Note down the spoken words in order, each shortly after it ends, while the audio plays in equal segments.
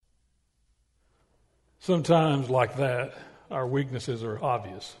Sometimes, like that, our weaknesses are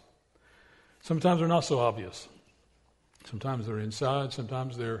obvious. Sometimes they're not so obvious. Sometimes they're inside.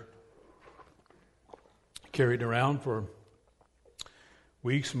 Sometimes they're carried around for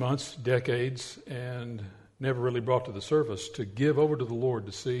weeks, months, decades, and never really brought to the surface to give over to the Lord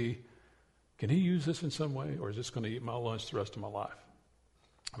to see, can He use this in some way, or is this going to eat my lunch the rest of my life?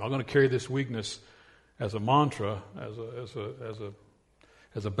 Am I going to carry this weakness as a mantra,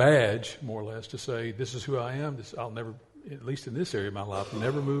 as a badge, more or less, to say, this is who I am, I'll never, at least in this area of my life,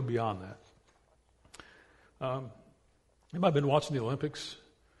 never move beyond that. Anybody been watching the Olympics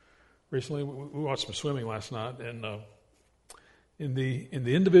recently? We watched some swimming last night, and in the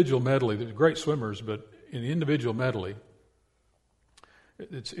individual medley, there's great swimmers, but in the individual medley,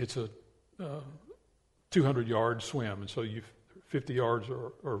 it's a 200-yard swim, and so you've 50 yards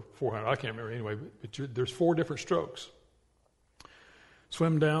or 400, I can't remember anyway, but there's 4 different strokes.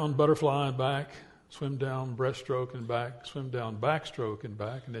 Swim down, butterfly and back, swim down, breaststroke and back, swim down, backstroke and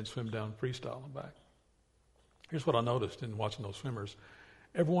back, and then swim down, freestyle and back. Here's what I noticed in watching those swimmers.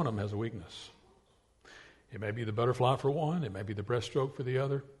 Every one of them has a weakness. It may be the butterfly for one, it may be the breaststroke for the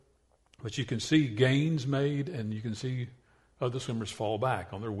other, but you can see gains made and you can see other swimmers fall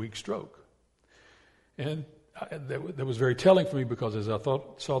back on their weak stroke. And that was very telling for me, because as I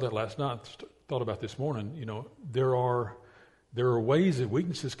saw that last night, thought about this morning, there are ways that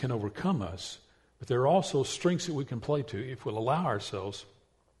weaknesses can overcome us, but there are also strengths that we can play to. If we'll allow ourselves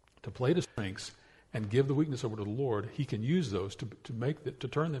to play to strengths and give the weakness over to the Lord, He can use those to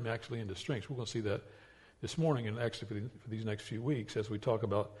turn them actually into strengths. We're going to see that this morning and actually for these next few weeks as we talk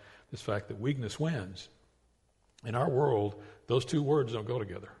about this fact that weakness wins. In our world, those two words don't go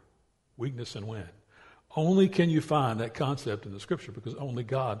together, weakness and win. Only can you find that concept in the Scripture, because only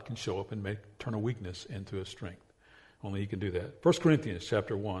God can show up and turn a weakness into a strength. Only He can do that. 1 Corinthians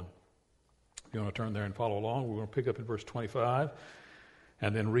chapter 1. If you want to turn there and follow along, we're going to pick up in verse 25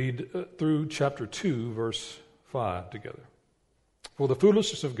 and then read through chapter 2, verse 5 together. For the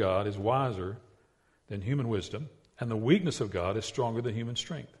foolishness of God is wiser than human wisdom, and the weakness of God is stronger than human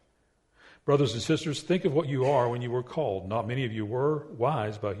strength. Brothers and sisters, think of what you are when you were called. Not many of you were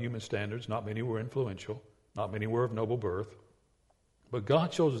wise by human standards. Not many were influential. Not many were of noble birth. But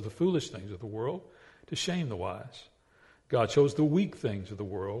God chose the foolish things of the world to shame the wise. God chose the weak things of the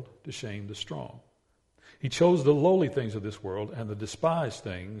world to shame the strong. He chose the lowly things of this world and the despised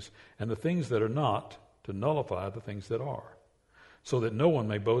things and the things that are not to nullify the things that are, so that no one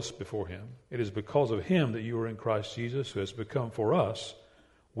may boast before Him. It is because of Him that you are in Christ Jesus, who has become for us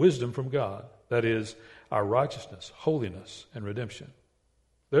wisdom from God, that is, our righteousness, holiness, and redemption.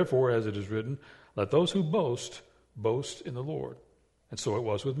 Therefore, as it is written, let those who boast, boast in the Lord. And so it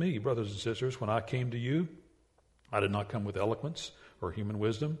was with me, brothers and sisters, when I came to you. I did not come with eloquence or human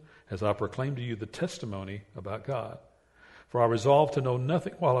wisdom, as I proclaimed to you the testimony about God. For I resolved to know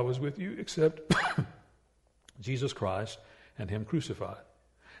nothing while I was with you except Jesus Christ and Him crucified.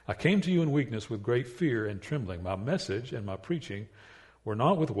 I came to you in weakness with great fear and trembling. My message and my preaching were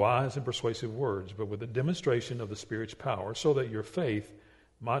not with wise and persuasive words, but with a demonstration of the Spirit's power, so that your faith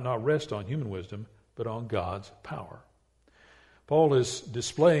might not rest on human wisdom, but on God's power. Paul is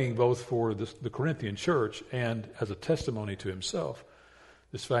displaying both for the Corinthian church and as a testimony to himself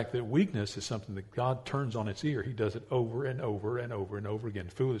this fact that weakness is something that God turns on its ear. He does it over and over and over and over again.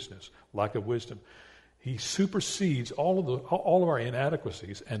 Foolishness, lack of wisdom. He supersedes all of our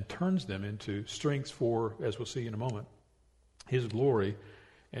inadequacies and turns them into strengths for, as we'll see in a moment, His glory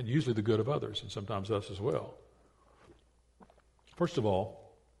and usually the good of others, and sometimes us as well. First of all,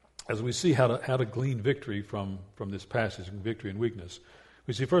 as we see how to glean victory from this passage, victory and weakness,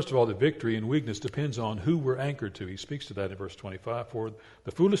 we see first of all that victory and weakness depends on who we're anchored to. He speaks to that in verse 25. For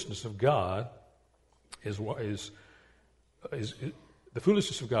the foolishness of God is the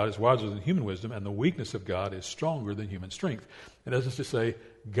foolishness of God is wiser than human wisdom, and the weakness of God is stronger than human strength. And as is to say,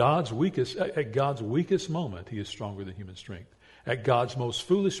 at God's weakest moment, He is stronger than human strength. At God's most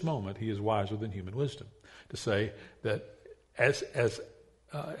foolish moment, He is wiser than human wisdom. To say that as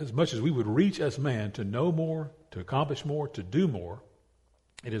much as we would reach as man to know more, to accomplish more, to do more,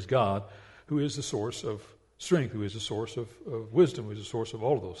 it is God who is the source of strength, who is the source of wisdom, who is the source of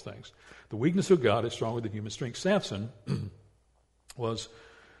all of those things. The weakness of God is stronger than human strength. Samson was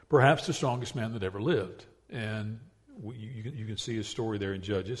perhaps the strongest man that ever lived. And you can see his story there in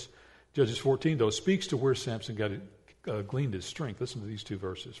Judges. Judges 14, though, speaks to where Samson gleaned his strength. Listen to these two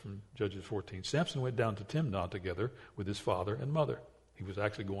verses from Judges 14. Samson went down to Timnah together with his father and mother. He was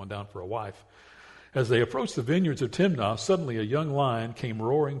actually going down for a wife. As they approached the vineyards of Timnah, suddenly a young lion came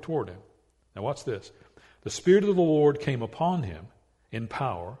roaring toward him. Now watch this. The Spirit of the Lord came upon him in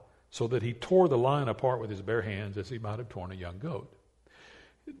power, so that he tore the lion apart with his bare hands as he might have torn a young goat.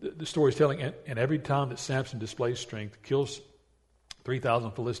 The story is telling, and every time that Samson displays strength, kills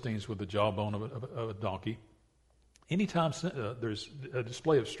 3,000 Philistines with the jawbone of a donkey, anytime there's a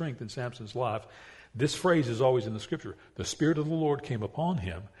display of strength in Samson's life, this phrase is always in the scripture. The Spirit of the Lord came upon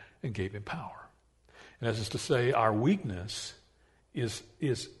him and gave him power. And as is to say, our weakness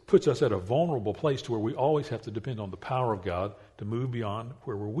puts us at a vulnerable place to where we always have to depend on the power of God to move beyond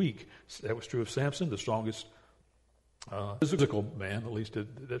where we're weak. That was true of Samson, the strongest physical man, at least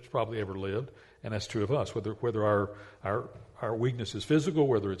that's probably ever lived, and that's true of us. Whether our weakness is physical,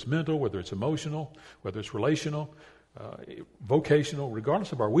 whether it's mental, whether it's emotional, whether it's relational, vocational,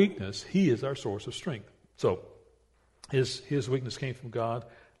 regardless of our weakness, He is our source of strength. So His weakness came from God,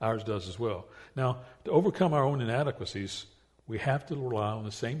 ours does as well. Now, to overcome our own inadequacies, we have to rely on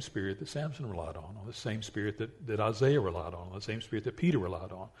the same Spirit that Samson relied on the same Spirit that Isaiah relied on the same Spirit that Peter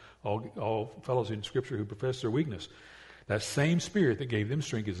relied on, all fellows in Scripture who profess their weakness. That same Spirit that gave them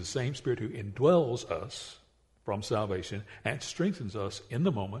strength is the same Spirit who indwells us from salvation and strengthens us in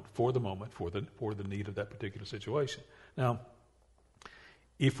the moment, for the need of that particular situation. Now,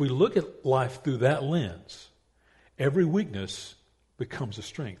 if we look at life through that lens, every weakness becomes a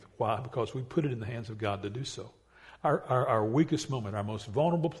strength. Why? Because we put it in the hands of God to do so. Our weakest moment, our most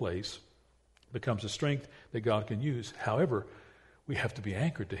vulnerable place, becomes a strength that God can use. However, we have to be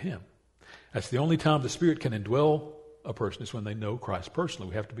anchored to Him. That's the only time the Spirit can indwell a person is when they know Christ personally.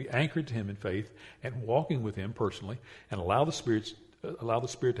 We have to be anchored to Him in faith and walking with Him personally, and allow the Spirit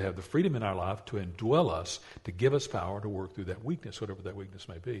to have the freedom in our life to indwell us, to give us power to work through that weakness, whatever that weakness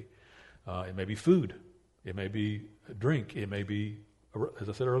may be. It may be food. It may be a drink. It may be, as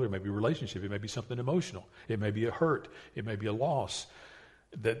I said earlier, it may be a relationship. It may be something emotional. It may be a hurt. It may be a loss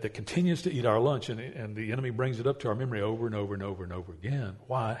that continues to eat our lunch, and the enemy brings it up to our memory over and over and over and over again.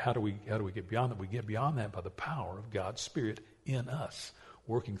 Why? How do we get beyond that? We get beyond that by the power of God's Spirit in us,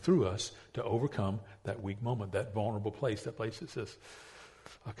 working through us to overcome that weak moment, that vulnerable place, that place that says,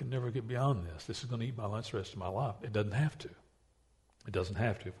 I can never get beyond this. This is going to eat my lunch the rest of my life. It doesn't have to. It doesn't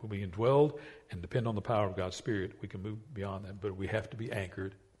have to. If we'll be indwelled and depend on the power of God's Spirit, we can move beyond that. But we have to be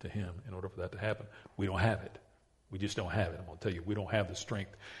anchored to Him in order for that to happen. We don't have it. We just don't have it. I'm going to tell you, we don't have the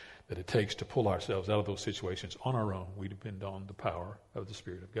strength that it takes to pull ourselves out of those situations on our own. We depend on the power of the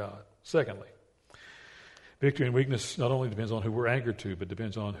Spirit of God. Secondly, victory and weakness not only depends on who we're anchored to, but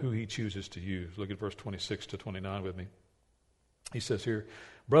depends on who He chooses to use. Look at verse 26 to 29 with me. He says here,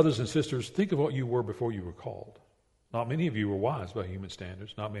 brothers and sisters, think of what you were before you were called. Not many of you were wise by human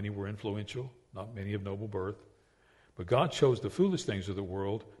standards. Not many were influential. Not many of noble birth. But God chose the foolish things of the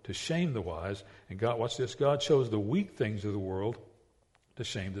world to shame the wise. And God, watch this, God chose the weak things of the world to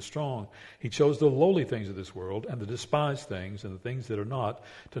shame the strong. He chose the lowly things of this world and the despised things and the things that are not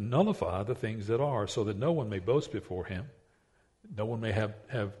to nullify the things that are, so that no one may boast before Him. No one may have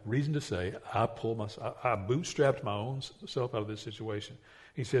reason to say, I bootstrapped my own self out of this situation.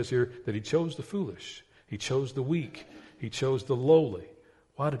 He says here that He chose the foolish. He chose the weak. He chose the lowly.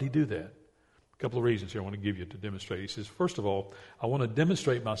 Why did He do that? A couple of reasons here I want to give you to demonstrate. He says, first of all, I want to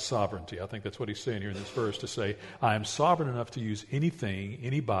demonstrate my sovereignty. I think that's what he's saying here in this verse, to say, I am sovereign enough to use anything,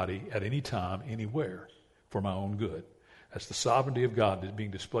 anybody, at any time, anywhere, for my own good. That's the sovereignty of God that's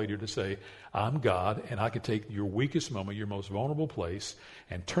being displayed here, to say, I'm God, and I can take your weakest moment, your most vulnerable place,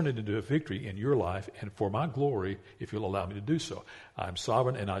 and turn it into a victory in your life, and for my glory, if you'll allow me to do so. I'm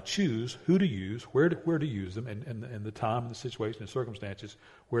sovereign, and I choose who to use, where to use them, and the time, and the situation, and circumstances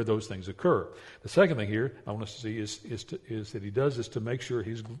where those things occur. The second thing here I want us to see is that He does this to make sure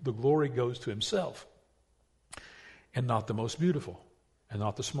the glory goes to Himself, and not the most beautiful, and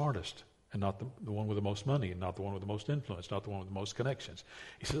not the smartest, and not the one with the most money, and not the one with the most influence, not the one with the most connections.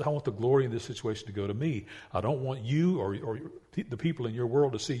 He says, I want the glory in this situation to go to me. I don't want you or the people in your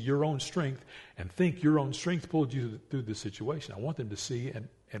world to see your own strength and think your own strength pulled you through this situation. I want them to see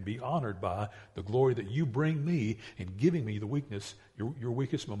and be honored by the glory that you bring me in giving me the weakness, your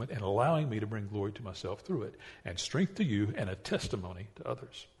weakest moment, and allowing me to bring glory to myself through it, and strength to you and a testimony to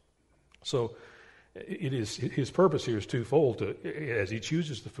others. So it is His purpose here is twofold. As He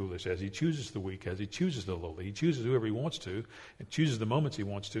chooses the foolish, as He chooses the weak, as He chooses the lowly, He chooses whoever He wants to, and chooses the moments He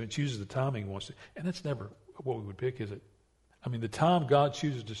wants to, and chooses the timing He wants to. And that's never what we would pick, is it? I mean, the time God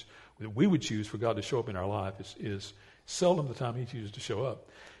chooses that we would choose for God to show up in our life is seldom the time He chooses to show up.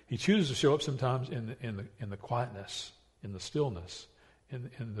 He chooses to show up sometimes in the quietness, in the stillness, in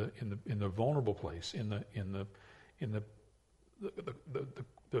the vulnerable place, in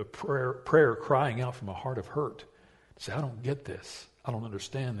the prayer crying out from a heart of hurt. Say, I don't get this. I don't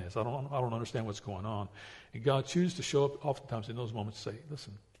understand this. I don't understand what's going on. And God chooses to show up oftentimes in those moments to say,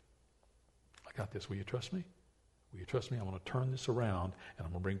 listen, got this. Will you trust me? Will you trust me? I'm going to turn this around, and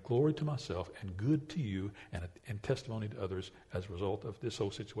I'm going to bring glory to myself and good to you and testimony to others as a result of this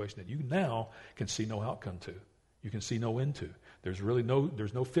whole situation that you now can see no outcome to. You can see no end to. There's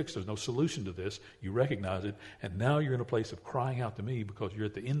no fix. There's no solution to this. You recognize it, and now you're in a place of crying out to me because you're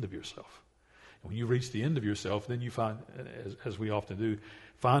at the end of yourself. And when you reach the end of yourself, then you find, as we often do,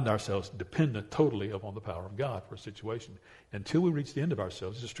 find ourselves dependent totally upon the power of God for a situation. Until we reach the end of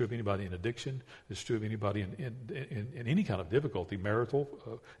ourselves, this is true of anybody in addiction, this is true of anybody in any kind of difficulty,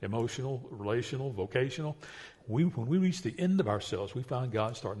 marital, emotional, relational, vocational. When we reach the end of ourselves, we find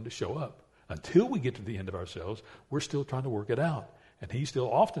God starting to show up. Until we get to the end of ourselves, we're still trying to work it out. And he still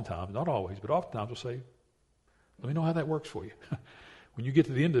oftentimes, not always, but oftentimes will say, let me know how that works for you. When you get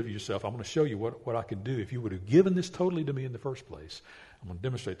to the end of yourself, I'm going to show you what I can do. If you would have given this totally to me in the first place, I'm going to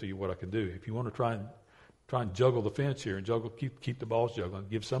demonstrate to you what I can do. If you want to try and juggle the fence here and keep the balls juggling,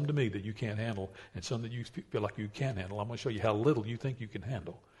 give some to me that you can't handle and some that you feel like you can handle. I'm going to show you how little you think you can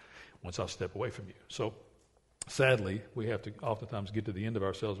handle once I step away from you. So sadly, we have to oftentimes get to the end of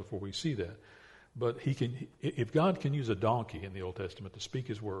ourselves before we see that. But if God can use a donkey in the Old Testament to speak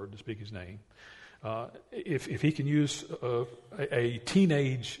his word, to speak his name, if he can use a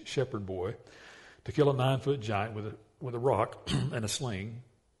teenage shepherd boy to kill a 9-foot giant with a rock and a sling,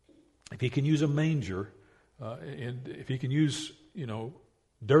 if he can use a manger, and if he can use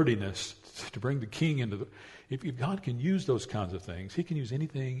dirtiness to bring the king into the, if God can use those kinds of things, he can use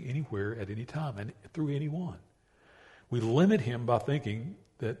anything, anywhere, at any time, and through anyone. We limit him by thinking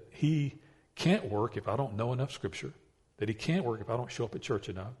that he can't work if I don't know enough Scripture, that he can't work if I don't show up at church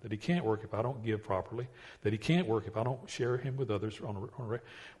enough, that he can't work if I don't give properly, that he can't work if I don't share him with others.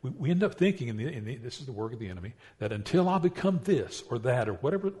 We end up thinking, this is the work of the enemy, that until I become this or that or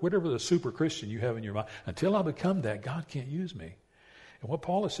whatever the super Christian you have in your mind, until I become that, God can't use me. And what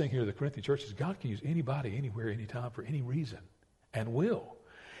Paul is saying here to the Corinthian church is God can use anybody, anywhere, anytime, for any reason, and will.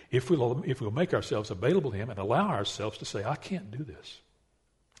 If we'll make ourselves available to him and allow ourselves to say, I can't do this.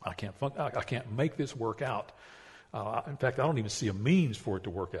 I can't make this work out. In fact, I don't even see a means for it to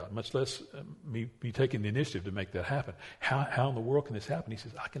work out, much less me taking the initiative to make that happen. How in the world can this happen? He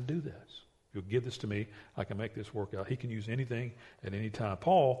says, I can do this. If you'll give this to me, I can make this work out. He can use anything at any time.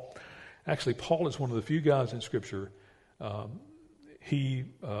 Paul is one of the few guys in Scripture,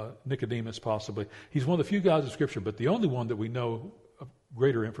 Nicodemus possibly, he's one of the few guys in Scripture, but the only one that we know of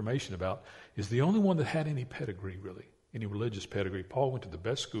greater information about is the only one that had any pedigree, really, any religious pedigree. Paul went to the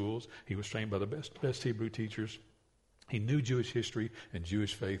best schools. He was trained by the best Hebrew teachers. He knew Jewish history and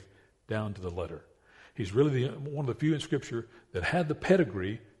Jewish faith down to the letter. He's really one of the few in Scripture that had the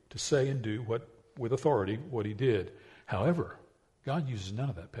pedigree to say and do with authority what he did. However, God uses none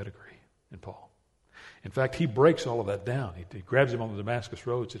of that pedigree in Paul. In fact, he breaks all of that down. He grabs him on the Damascus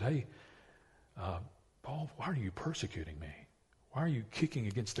road and said, hey, Paul, why are you persecuting me? Why are you kicking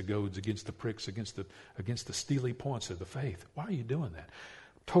against the goads, against the pricks, against the steely points of the faith? Why are you doing that?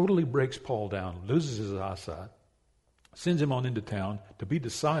 Totally breaks Paul down, loses his eyesight, sends him on into town to be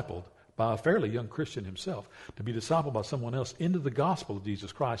discipled by a fairly young Christian himself, to be discipled by someone else into the gospel of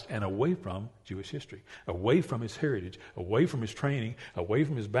Jesus Christ and away from Jewish history, away from his heritage, away from his training, away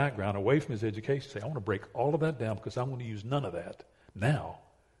from his background, away from his education. Say, I want to break all of that down because I want to use none of that. Now,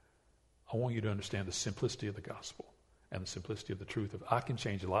 I want you to understand the simplicity of the gospel and the simplicity of the truth of I can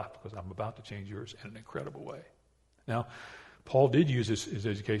change a life because I'm about to change yours in an incredible way. Now, Paul did use his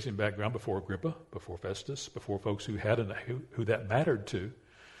education background before Agrippa, before Festus, before folks who that mattered to.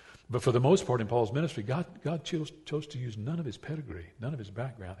 But for the most part in Paul's ministry, God chose to use none of his pedigree, none of his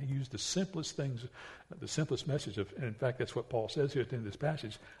background. He used the simplest things, the simplest message of, and in fact, that's what Paul says here at the end of this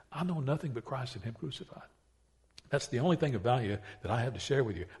passage, I know nothing but Christ and him crucified. That's the only thing of value that I have to share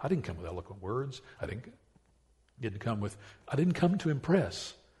with you. I didn't come with eloquent words. I didn't come to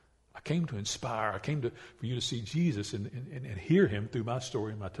impress. I came to inspire. I came for you to see Jesus and hear him through my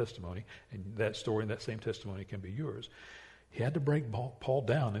story and my testimony. And that story and that same testimony can be yours. He had to break Paul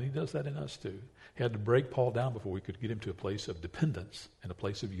down, and he does that in us too. He had to break Paul down before we could get him to a place of dependence and a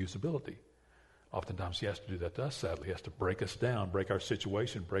place of usability. Oftentimes he has to do that to us, sadly. He has to break us down, break our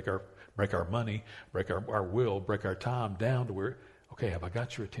situation, break our money, break our will, break our time down to where, okay, have I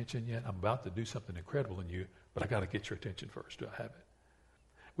got your attention yet? I'm about to do something incredible in you, but I got to get your attention first. Do I have it?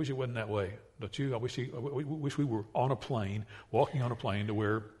 Wish it wasn't that way, don't you? I wish we were on a plane, walking on a plane to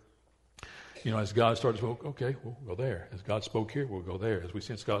where, as God started to speak, okay, we'll go there. As God spoke here, we'll go there. As we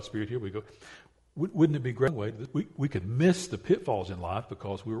sense God's Spirit here, we go. Wouldn't it be a great way that we could miss the pitfalls in life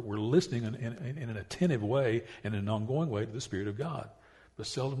because we're listening in an attentive way and in an ongoing way to the Spirit of God. But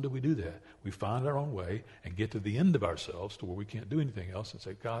seldom do we do that. We find our own way and get to the end of ourselves to where we can't do anything else and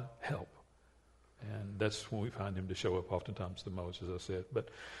say, God, help. And that's when we find him to show up oftentimes the most, as I said. But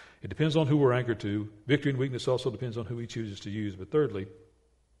it depends on who we're anchored to. Victory and weakness also depends on who he chooses to use. But thirdly,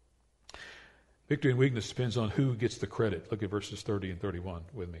 victory and weakness depends on who gets the credit. Look at verses 30 and 31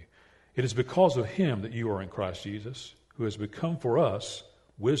 with me. It is because of him that you are in Christ Jesus, who has become for us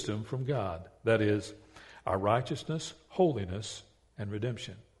wisdom from God. That is, our righteousness, holiness, and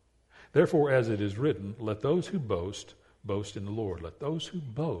redemption. Therefore, as it is written, let those who boast, boast in the Lord. Let those who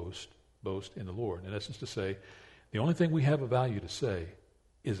boast, boast in the Lord. In essence, to say, the only thing we have a value to say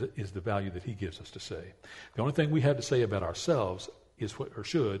is the value that he gives us to say. The only thing we have to say about ourselves is what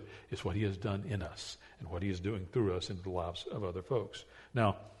he has done in us and what he is doing through us into the lives of other folks.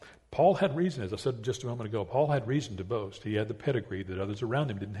 Now, Paul had reason, as I said just a moment ago, Paul had reason to boast. He had the pedigree that others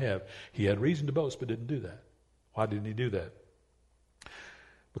around him didn't have. He had reason to boast, but didn't do that. Why didn't he do that?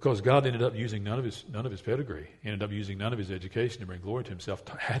 Because God ended up using none of his pedigree, ended up using none of his education to bring glory to himself,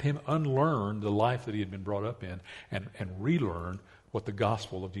 had him unlearn the life that he had been brought up in and relearn what the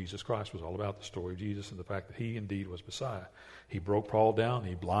gospel of Jesus Christ was all about, the story of Jesus and the fact that he indeed was Messiah. He broke Paul down.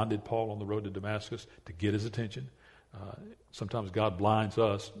 He blinded Paul on the road to Damascus to get his attention. Sometimes God blinds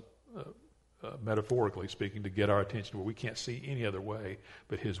us, metaphorically speaking, to get our attention where we can't see any other way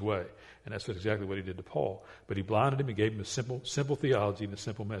but his way. And that's exactly what he did to Paul. But he blinded him and gave him a simple theology and a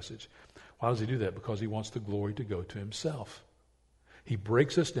simple message. Why does he do that? Because he wants the glory to go to himself. He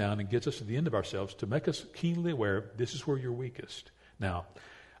breaks us down and gets us to the end of ourselves to make us keenly aware this is where you're weakest. Now,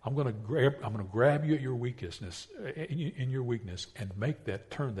 I'm going to grab you at your weakness, in your weakness, and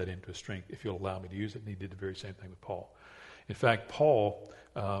turn that into a strength if you'll allow me to use it. And he did the very same thing with Paul. In fact, Paul,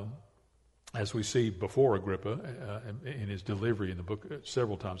 as we see before Agrippa in his delivery in the book,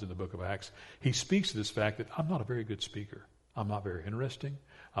 several times in the book of Acts, he speaks to this fact that I'm not a very good speaker. I'm not very interesting.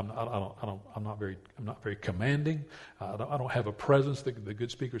 I'm not very commanding. I don't have a presence that the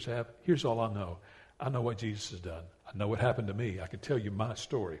good speakers have. Here's all I know. I know what Jesus has done. I know what happened to me. I can tell you my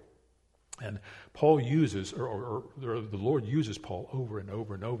story. And Paul uses, or the Lord uses Paul over and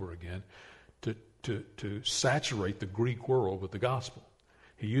over and over again to saturate the Greek world with the gospel.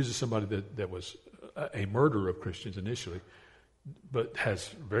 He uses somebody that was a murderer of Christians initially, but has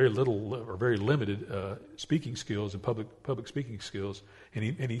very little or very limited speaking skills and public speaking skills, and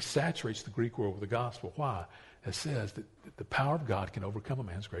he saturates the Greek world with the gospel. Why? It says that the power of God can overcome a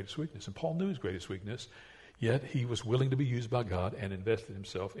man's greatest weakness. And Paul knew his greatest weakness, yet he was willing to be used by God and invested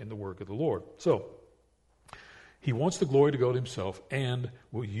himself in the work of the Lord. So, he wants the glory to go to himself and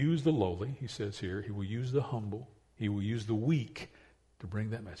will use the lowly, he says here. He will use the humble. He will use the weak to bring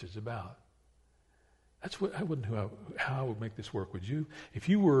that message about. That's what how I would make this work. Would you? If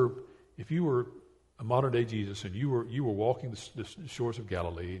you were a modern day Jesus and you were walking the shores of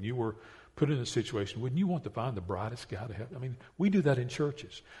Galilee and you were put in a situation, wouldn't you want to find the brightest guy to have? I mean, we do that in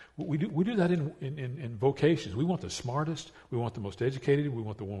churches. We do that in vocations. We want the smartest. We want the most educated. We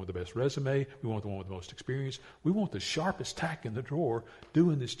want the one with the best resume. We want the one with the most experience. We want the sharpest tack in the drawer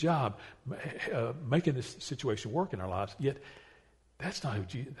doing this job, making this situation work in our lives. Yet, that's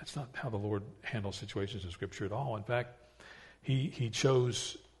not how the Lord handles situations in Scripture at all. In fact, He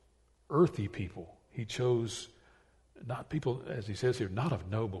chose earthy people. He chose not people, as he says here, not of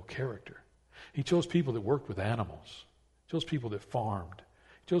noble character. He chose people that worked with animals. He chose people that farmed.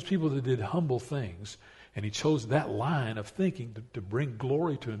 He chose people that did humble things. And he chose that line of thinking to bring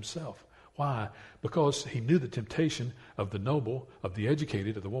glory to himself. Why? Because he knew the temptation of the noble, of the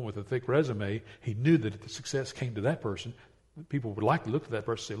educated, of the one with a thick resume. He knew that if the success came to that person, people would like to look at that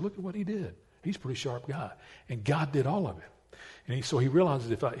person and say, look at what he did. He's a pretty sharp guy. And God did all of it. And so he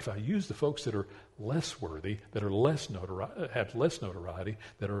realizes if I use the folks that are less worthy, that are have less notoriety,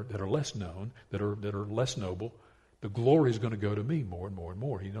 that are less known, that are less noble, the glory is going to go to me more and more and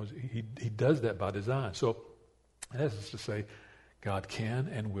more. He knows he does that by design. So, in essence, to say, God can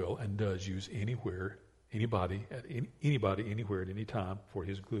and will and does use anybody, anywhere, at any time for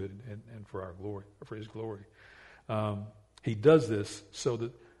His good and for our glory, for His glory. He does this so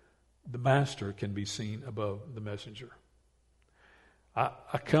that the master can be seen above the messenger. I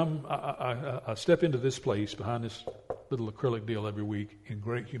step into this place behind this little acrylic deal every week in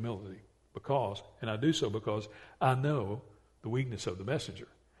great humility and I do so because I know the weakness of the messenger.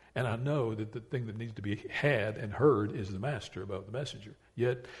 And I know that the thing that needs to be had and heard is the master above the messenger.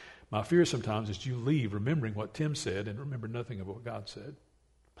 Yet, my fear sometimes is you leave remembering what Tim said and remember nothing of what God said.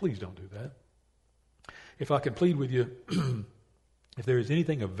 Please don't do that. If I can plead with you, if there is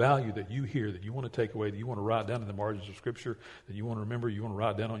anything of value that you hear, that you want to take away, that you want to write down in the margins of Scripture, that you want to remember, you want to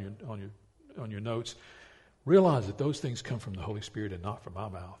write down on your notes, realize that those things come from the Holy Spirit and not from my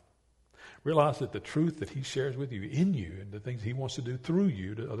mouth. Realize that the truth that he shares with you, in you, and the things he wants to do through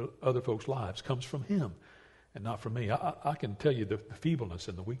you to other folks' lives comes from him and not from me. I can tell you the feebleness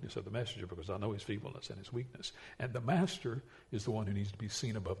and the weakness of the messenger because I know his feebleness and his weakness. And the master is the one who needs to be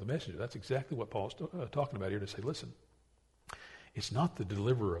seen above the messenger. That's exactly what Paul's talking about here, to say, listen, it's not the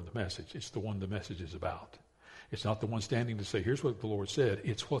deliverer of the message. It's the one the message is about. It's not the one standing to say, here's what the Lord said.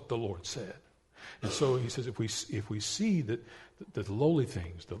 It's what the Lord said. And so he says, if we see that the lowly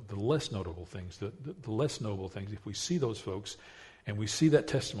things, the less notable things, the less noble things, if we see those folks and we see that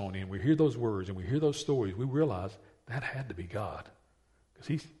testimony and we hear those words and we hear those stories, we realize that had to be God.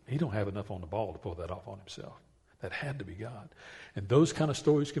 Because he don't have enough on the ball to pull that off on himself. That had to be God. And those kind of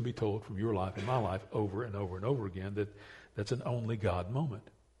stories can be told from your life and my life over and over and over again. That's an only God moment.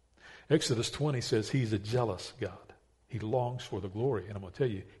 Exodus 20 says he's a jealous God. He longs for the glory. And I'm going to tell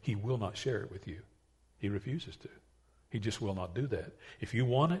you, he will not share it with you. He refuses to. He just will not do that. If you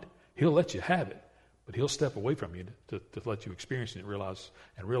want it, he'll let you have it. But he'll step away from you to let you experience it and realize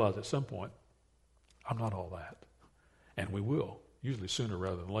at some point, I'm not all that. And we will, usually sooner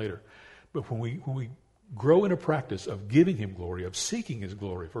rather than later. But when we grow in a practice of giving him glory, of seeking his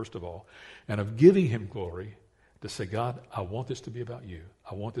glory, first of all, and of giving him glory, to say, God, I want this to be about you.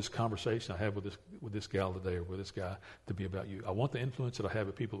 I want this conversation I have with this gal today or with this guy to be about you. I want the influence that I have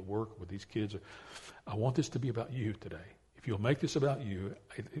with people at work, with these kids. I want this to be about you today. If you'll make this about you,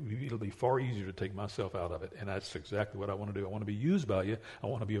 it'll be far easier to take myself out of it. And that's exactly what I want to do. I want to be used by you. I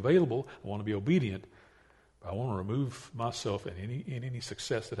want to be available. I want to be obedient. But I want to remove myself and any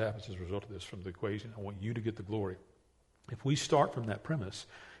success that happens as a result of this from the equation. I want you to get the glory. If we start from that premise,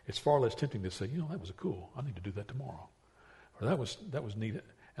 it's far less tempting to say, that was cool. I need to do that tomorrow. Or that was neat.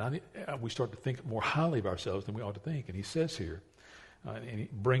 And we start to think more highly of ourselves than we ought to think. And he says here, and he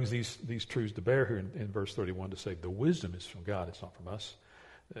brings these truths to bear here in verse 31 to say, the wisdom is from God, it's not from us.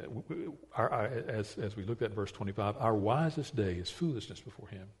 As we looked at verse 25, our wisest day is foolishness before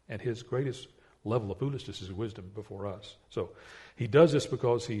him, and his greatest level of foolishness is wisdom before us. So he does this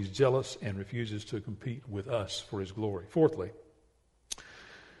because he's jealous and refuses to compete with us for his glory. Fourthly,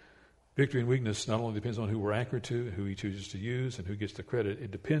 victory and weakness not only depends on who we're anchored to, who he chooses to use, and who gets the credit,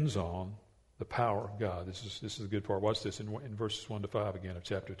 it depends on the power of God. This is the good part. Watch this in verses 1 to 5 again of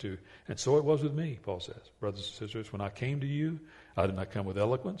chapter 2. And so it was with me, Paul says, brothers and sisters, when I came to you, I did not come with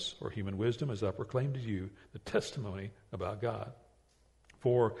eloquence or human wisdom as I proclaimed to you the testimony about God.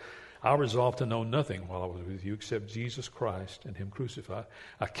 For I resolved to know nothing while I was with you except Jesus Christ and him crucified.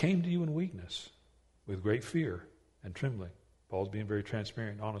 I came to you in weakness, with great fear and trembling. Paul's being very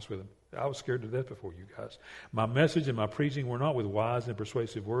transparent and honest with them. I was scared to death before you guys. My message and my preaching were not with wise and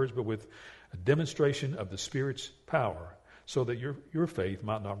persuasive words, but with a demonstration of the Spirit's power, so that your faith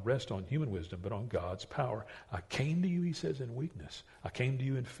might not rest on human wisdom, but on God's power. I came to you, he says, in weakness. I came to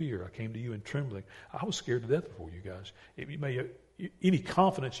you in fear. I came to you in trembling. I was scared to death before you guys. Any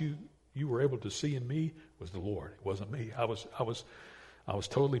confidence you were able to see in me was the Lord. It wasn't me. I was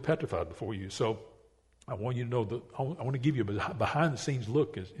totally petrified before you. So I want you to know I want to give you a behind-the-scenes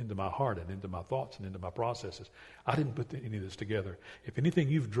look into my heart and into my thoughts and into my processes. I didn't put any of this together. If anything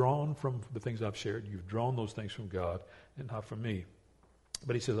you've drawn from the things I've shared, you've drawn those things from God and not from me.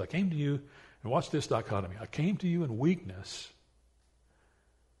 But he says, I came to you, and watch this dichotomy. I came to you in weakness,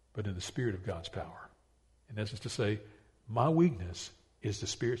 but in the Spirit of God's power. In essence, to say, my weakness is the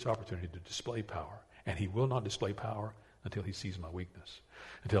Spirit's opportunity to display power, and he will not display power until he sees my weakness.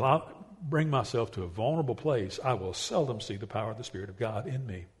 Until I bring myself to a vulnerable place, I will seldom see the power of the Spirit of God in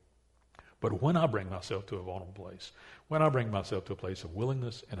me. But when I bring myself to a vulnerable place, when I bring myself to a place of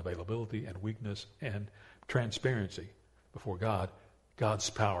willingness and availability and weakness and transparency before God, God's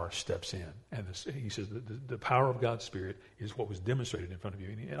power steps in. And he says the power of God's Spirit is what was demonstrated in front of you.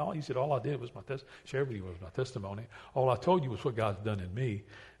 And he said, all I did was share with you was my testimony. All I told you was what God's done in me. And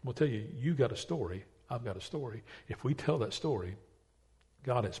we'll tell you, you got a story. I've got a story. If we tell that story,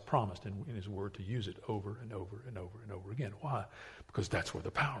 God has promised in his word to use it over and over and over and over again. Why? Because that's where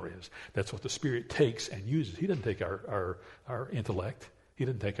the power is. That's what the Spirit takes and uses. He doesn't take our intellect. He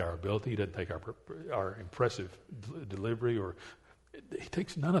doesn't take our ability. He doesn't take our impressive delivery, or he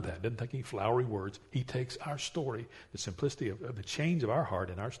takes none of that. He doesn't take any flowery words. He takes our story, the simplicity of the change of our heart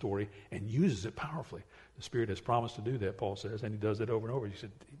and our story, and uses it powerfully. The Spirit has promised to do that, Paul says, and he does it over and over. He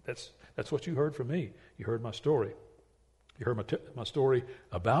said, that's what you heard from me. You heard my story. You heard my story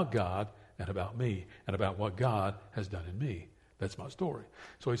about God and about me and about what God has done in me. That's my story.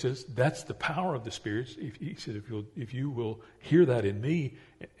 So he says, that's the power of the Spirit. He said, if you will hear that in me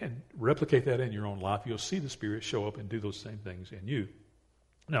and replicate that in your own life, you'll see the Spirit show up and do those same things in you.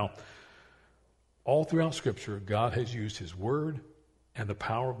 Now, all throughout Scripture, God has used his word and the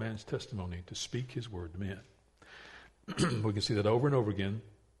power of man's testimony to speak his word to men. We can see that over and over again,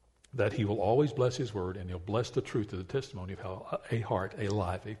 that he will always bless his word, and he'll bless the truth of the testimony of how a heart, a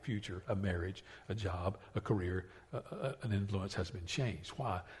life, a future, a marriage, a job, a career, an influence has been changed.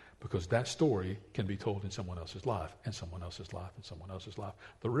 Why? Because that story can be told in someone else's life, and someone else's life, and someone else's life.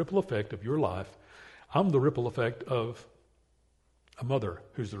 The ripple effect of your life, I'm the ripple effect of a mother,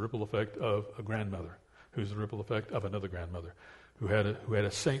 who's the ripple effect of a grandmother, who's the ripple effect of another grandmother, who had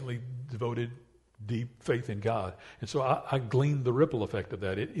a saintly, devoted, deep faith in God. And so I gleaned the ripple effect of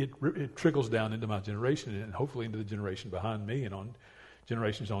that. It trickles down into my generation, and hopefully into the generation behind me, and on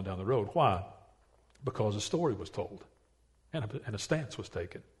generations on down the road. Why? Because a story was told, and a stance was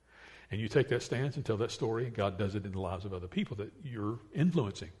taken. And you take that stance and tell that story, and God does it in the lives of other people that you're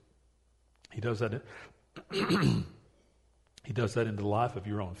influencing. He does that. He does that in the life of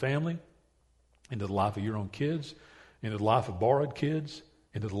your own family, into the life of your own kids, into the life of borrowed kids,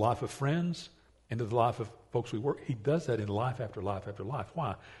 into the life of friends, into the life of folks we work. He does that in life after life after life.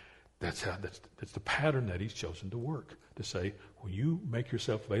 Why? That's the pattern that he's chosen to work. To say, will you make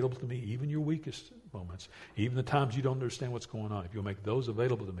yourself available to me, even your weakest moments, even the times you don't understand what's going on. If you'll make those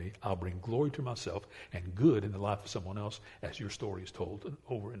available to me, I'll bring glory to myself and good in the life of someone else as your story is told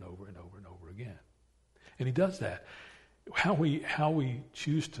over and over and over and over again. And he does that. How we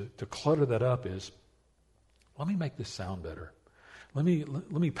choose to clutter that up is, let me make this sound better. Let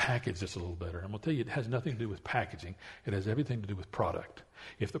me package this a little better. And I'm going to tell you, it has nothing to do with packaging. It has everything to do with product.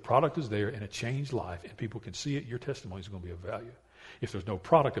 If the product is there in a changed life and people can see it, your testimony is going to be of value. If there's no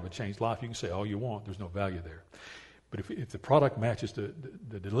product of a changed life, you can say all you want. There's no value there. But if the product matches the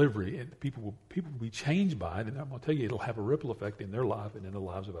delivery, and people will be changed by it, and I'm going to tell you, it'll have a ripple effect in their life and in the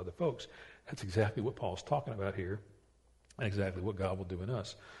lives of other folks. That's exactly what Paul's talking about here, and exactly what God will do in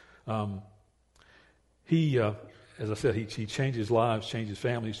us. As I said, he changes lives, changes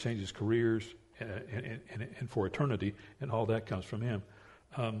families, changes careers, and for eternity, and all that comes from him.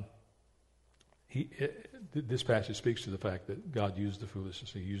 This passage speaks to the fact that God uses the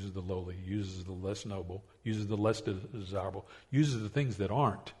foolishness, he uses the lowly, he uses the less noble, uses the less desirable, uses the things that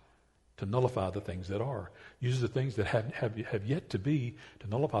aren't to nullify the things that are, uses the things that have yet to be to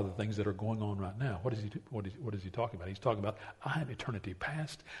nullify the things that are going on right now. What is he talking about? He's talking about, I am eternity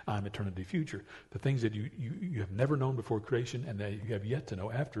past, I am eternity future. The things that you have never known before creation and that you have yet to know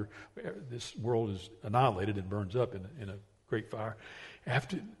after this world is annihilated and burns up in a great fire.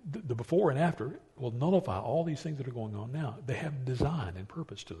 After the before and after will nullify all these things that are going on now. They have design and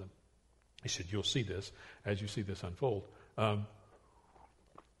purpose to them. He said, you'll see this as you see this unfold.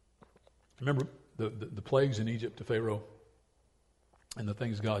 Remember the plagues in Egypt to Pharaoh and the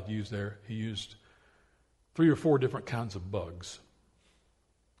things God used there. He used 3 or 4 different kinds of bugs.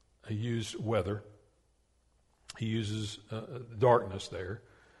 He used weather. He uses darkness there.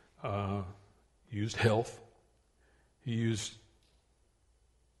 He used health. He used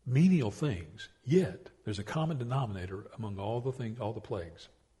menial things. Yet there's a common denominator among all the plagues.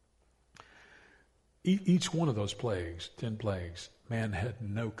 Each one of those plagues, 10 plagues, man had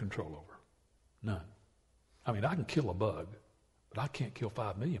no control over. None. I mean, I can kill a bug, but I can't kill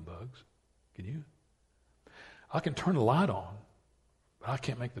 5 million bugs. Can you? I can turn a light on, but I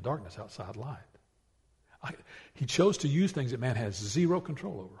can't make the darkness outside light. He chose to use things that man has zero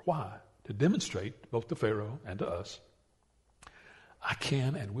control over. Why? To demonstrate, both to Pharaoh and to us, I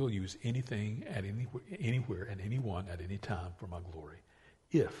can and will use anything at anywhere and anyone at any time for my glory,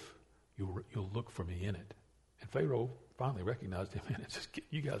 if you'll look for me in it. And Pharaoh finally recognized him, and says,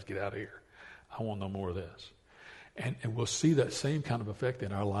 you guys get out of here. I want no more of this. And we'll see that same kind of effect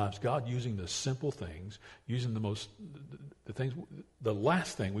in our lives. God using the simple things, using the things, the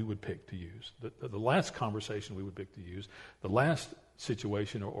last thing we would pick to use, the last conversation we would pick to use, the last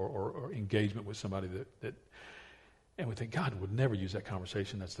situation or engagement with somebody that, and we think God would never use that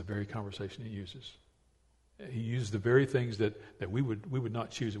conversation. That's the very conversation he uses. He used the very things that we would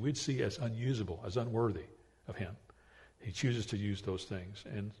not choose, that we'd see as unusable, as unworthy of him. He chooses to use those things.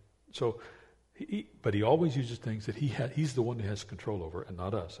 And so, but he always uses things that he's the one who has control over, and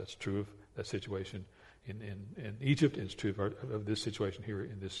not us. That's true of that situation in Egypt, and it's true of this situation here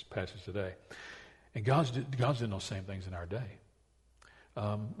in this passage today. And God's doing those same things in our day.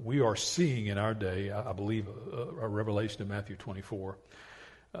 We are seeing in our day, I believe, a revelation in Matthew 24,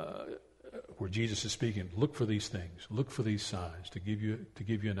 where Jesus is speaking. Look for these things. Look for these signs to give you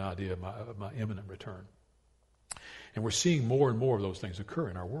an idea of my imminent return. And we're seeing more and more of those things occur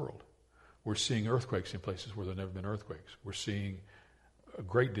in our world. We're seeing earthquakes in places where there have never been earthquakes. We're seeing a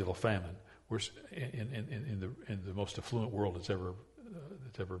great deal of famine. We're in the most affluent world that's ever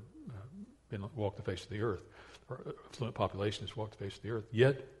walked the face of the earth, or affluent population has walked the face of the earth.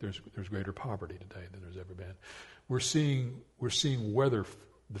 Yet there's greater poverty today than there's ever been. We're seeing weather,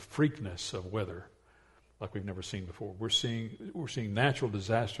 the freakness of weather, like we've never seen before. We're seeing natural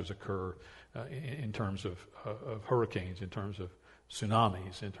disasters occur in terms of hurricanes, in terms of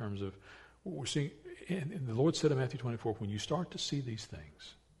tsunamis, in terms of we're seeing. And the Lord said in Matthew 24, when you start to see these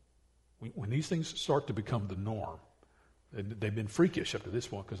things, when these things start to become the norm, they've been freakish up to this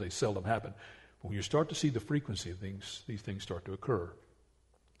point because they seldom happen. But when you start to see the frequency of things, these things start to occur.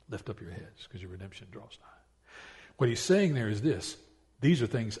 Lift up your heads because your redemption draws nigh. What he's saying there is this: these are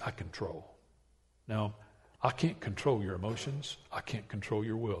things I control. Now, I can't control your emotions. I can't control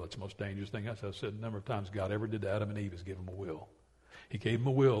your will. It's the most dangerous thing. As I've said a number of times, God ever did to Adam and Eve is give them a will. He gave them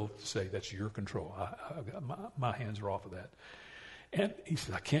a will to say, that's your control. My hands are off of that. And he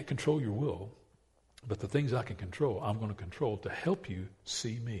said, I can't control your will, but the things I can control, I'm going to control to help you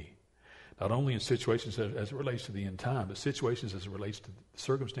see me. Not only in situations as it relates to the end time, but situations as it relates to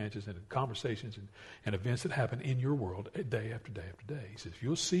circumstances and conversations and events that happen in your world day after day after day. He says, if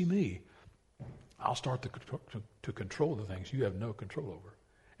you'll see me, I'll start to control the things you have no control over.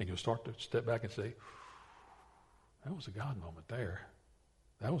 And you'll start to step back and say, that was a God moment there.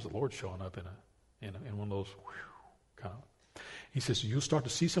 That was the Lord showing up in one of those kind of. He says, you'll start to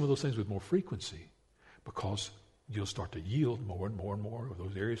see some of those things with more frequency because you'll start to yield more and more and more of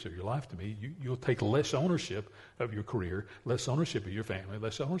those areas of your life to me. You'll take less ownership of your career, less ownership of your family,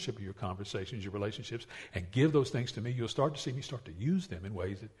 less ownership of your conversations, your relationships, and give those things to me. You'll start to see me start to use them in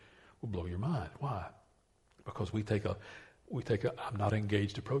ways that will blow your mind. Why? Because we take a I'm not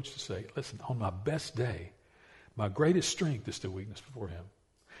engaged approach to say, listen, on my best day, my greatest strength is still weakness before him.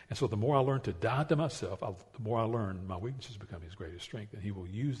 And so the more I learn to die to myself, the more I learn my weaknesses become his greatest strength, and he will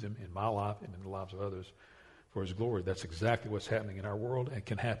use them in my life and in the lives of others for his glory. That's exactly what's happening in our world and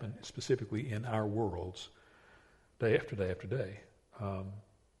can happen specifically in our worlds day after day after day.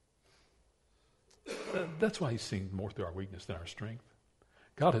 That's why he's seen more through our weakness than our strength.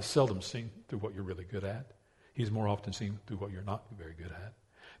 God has seldom seen through what you're really good at. He's more often seen through what you're not very good at.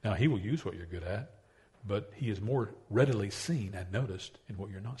 Now, he will use what you're good at, but he is more readily seen and noticed in what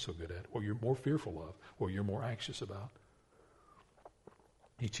you're not so good at, what you're more fearful of, what you're more anxious about.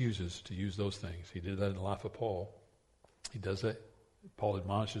 He chooses to use those things. He did that in the life of Paul. He does that. Paul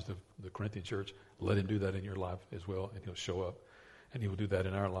admonishes the Corinthian church, let him do that in your life as well, and he'll show up. And he will do that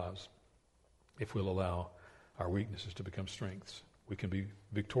in our lives if we'll allow our weaknesses to become strengths. We can be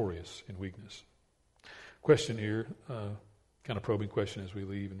victorious in weakness. Question here, kind of probing question as we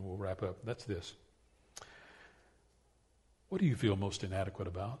leave, and we'll wrap up. That's this. What do you feel most inadequate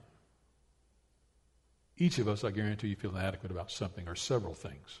about? Each of us, I guarantee you, feel inadequate about something or several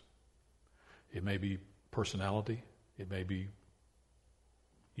things. It may be personality. It may be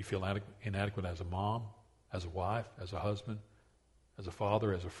you feel inadequate as a mom, as a wife, as a husband, as a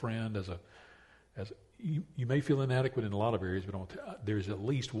father, as a friend, you may feel inadequate in a lot of areas, but there's at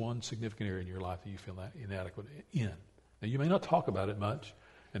least one significant area in your life that you feel inadequate in. Now, you may not talk about it much,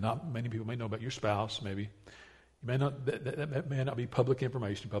 and not many people may know about your spouse, maybe. You may not, that may not be public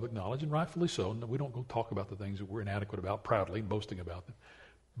information, public knowledge, and rightfully so. We don't go talk about the things that we're inadequate about proudly, boasting about them.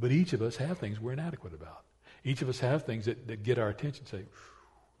 But each of us have things we're inadequate about. Each of us have things that get our attention, say,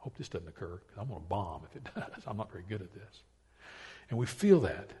 hope this doesn't occur, because I'm going to bomb if it does. I'm not very good at this. And we feel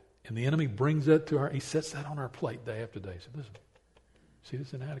that. And the enemy brings that he sets that on our plate day after day. He said, listen, see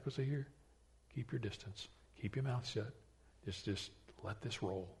this inadequacy here? Keep your distance. Keep your mouth shut. Just let this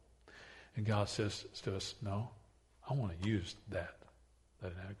roll. And God says to us, no, I want to use that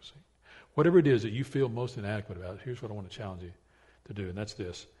inadequacy. Whatever it is that you feel most inadequate about, here's what I want to challenge you to do, and that's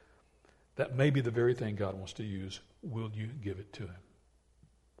this. That may be the very thing God wants to use. Will you give it to him?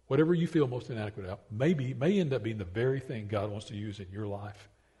 Whatever you feel most inadequate about may end up being the very thing God wants to use in your life.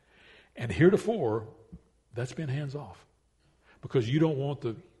 And heretofore, that's been hands off. Because you don't want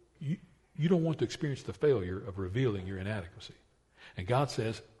to experience the failure of revealing your inadequacy. And God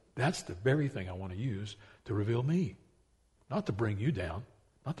says, that's the very thing I want to use to reveal me. Not to bring you down,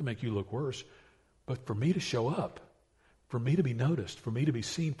 not to make you look worse, but for me to show up, for me to be noticed, for me to be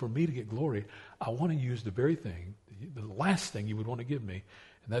seen, for me to get glory. I want to use the very thing, the last thing you would want to give me,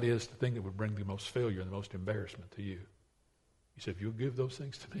 and that is the thing that would bring the most failure and the most embarrassment to you. He said, if you'll give those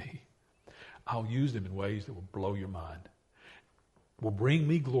things to me, I'll use them in ways that will blow your mind, will bring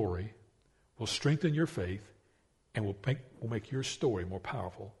me glory, will strengthen your faith, and will make your story more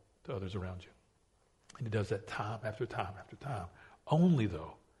powerful to others around you. And he does that time after time after time. Only,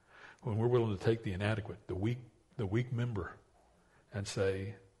 though, when we're willing to take the inadequate, the weak member, and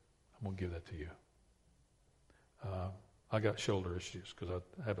say, I'm going to give that to you. I got shoulder issues because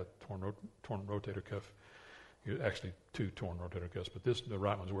I have a torn rotator cuff. Actually, 2 torn rotator cuffs, but the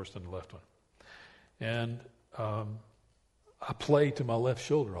right one's worse than the left one. And I play to my left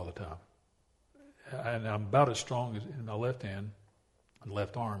shoulder all the time. And I'm about as strong as in my left hand and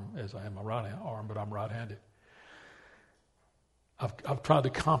left arm as I am my right arm, but I'm right-handed. I've tried to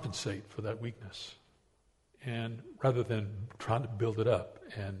compensate for that weakness, and rather than trying to build it up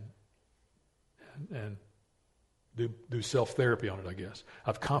and do self-therapy on it, I guess,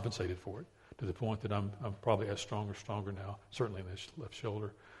 I've compensated for it to the point that I'm probably as stronger now, certainly in this left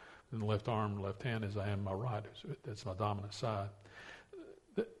shoulder, in the left arm, left hand, as I am my right. That's my dominant side.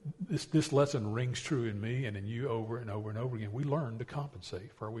 This lesson rings true in me and in you over and over and over again. We learn to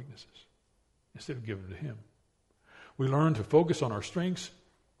compensate for our weaknesses instead of giving them to Him. We learn to focus on our strengths,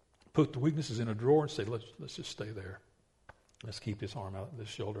 put the weaknesses in a drawer, and say, let's just stay there. Let's keep this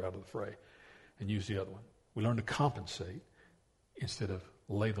shoulder out of the fray, and use the other one. We learn to compensate instead of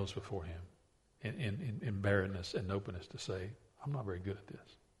lay those before Him in barrenness and openness to say, I'm not very good at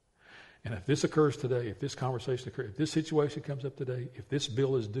this. And if this occurs today, if this conversation occurs, if this situation comes up today, if this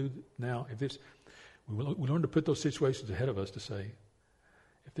bill is due now, we learn to put those situations ahead of us to say,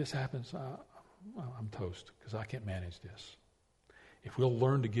 if this happens, I'm toast because I can't manage this. If we'll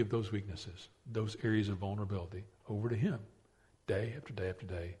learn to give those weaknesses, those areas of vulnerability over to Him, day after day after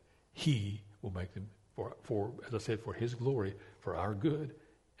day, He will make them for, as I said, for His glory, for our good,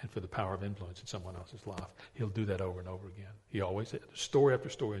 and for the power of influence in someone else's life. He'll do that over and over again. He always, story after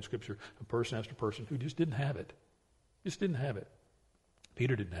story in Scripture, a person after person who just didn't have it. Just didn't have it.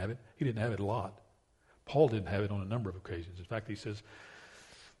 Peter didn't have it. He didn't have it a lot. Paul didn't have it on a number of occasions. In fact, he says,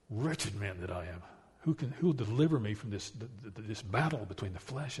 wretched man that I am, who will deliver me from this battle between the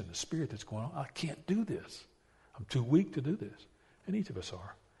flesh and the spirit that's going on? I can't do this. I'm too weak to do this. And each of us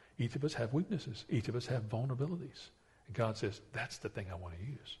are. Each of us have weaknesses. Each of us have vulnerabilities. And God says, that's the thing I want to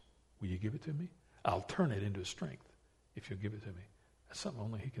use. Will you give it to me? I'll turn it into a strength if you'll give it to me. That's something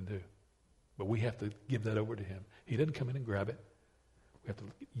only He can do. But we have to give that over to Him. He doesn't come in and grab it. We have to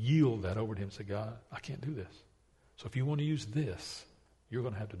yield that over to Him and say, God, I can't do this. So if you want to use this, you're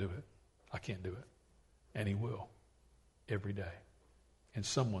going to have to do it. I can't do it. And He will. Every day. In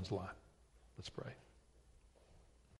someone's life. Let's pray.